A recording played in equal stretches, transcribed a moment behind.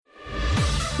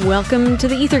Welcome to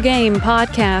the Ether Game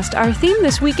podcast. Our theme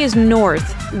this week is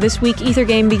North. This week, Ether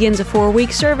Game begins a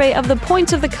 4-week survey of the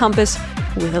points of the compass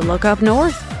with a look up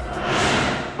north.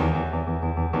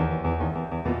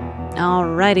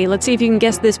 Alrighty, let's see if you can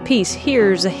guess this piece.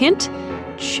 Here's a hint.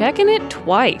 Checking it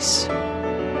twice.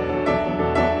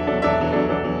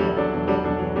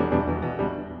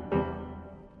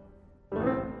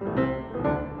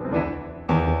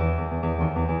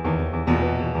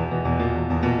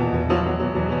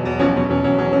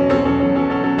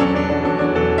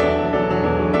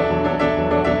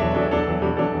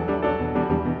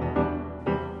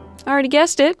 Already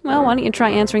guessed it? Well, why don't you try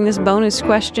answering this bonus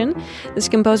question? This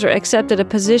composer accepted a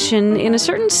position in a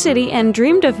certain city and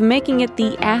dreamed of making it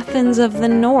the Athens of the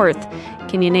North.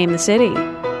 Can you name the city?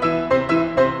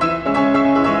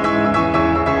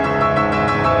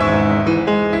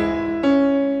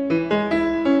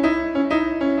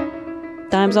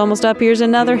 Time's almost up. Here's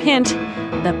another hint.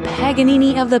 The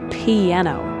Paganini of the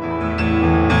piano.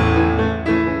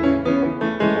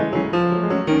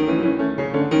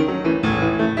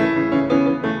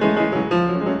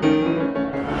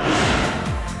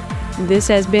 This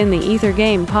has been the Ether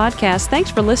Game podcast. Thanks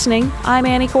for listening. I'm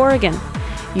Annie Corrigan.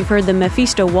 You've heard the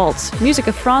Mephisto Waltz, music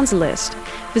of Franz Liszt.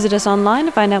 Visit us online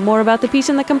to find out more about the piece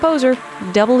and the composer,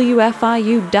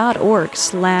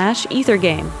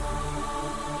 wfiu.org/ethergame.